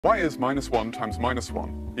Why is -1 times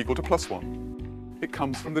 -1 equal to +1? It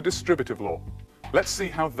comes from the distributive law. Let's see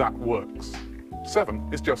how that works.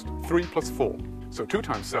 7 is just 3 plus 4, so 2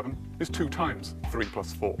 times 7 is 2 times 3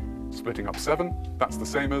 plus 4. Splitting up 7, that's the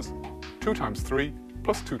same as 2 times 3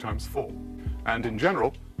 plus 2 times 4. And in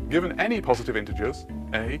general, given any positive integers,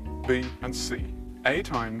 a, b, and c, a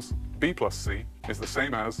times b plus c is the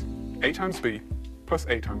same as a times b plus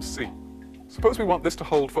a times c. Suppose we want this to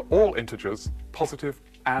hold for all integers, positive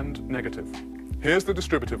and negative. Here's the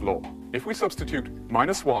distributive law. If we substitute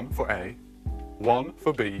 -1 for a, 1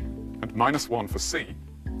 for b, and -1 for c,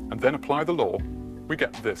 and then apply the law, we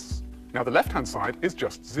get this. Now the left-hand side is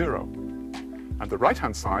just 0, and the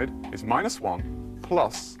right-hand side is -1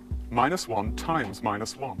 plus -1 times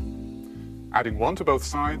 -1. Adding 1 to both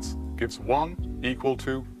sides gives 1 equal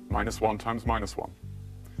to -1 times -1.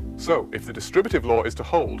 So, if the distributive law is to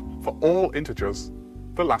hold for all integers,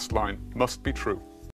 the last line must be true.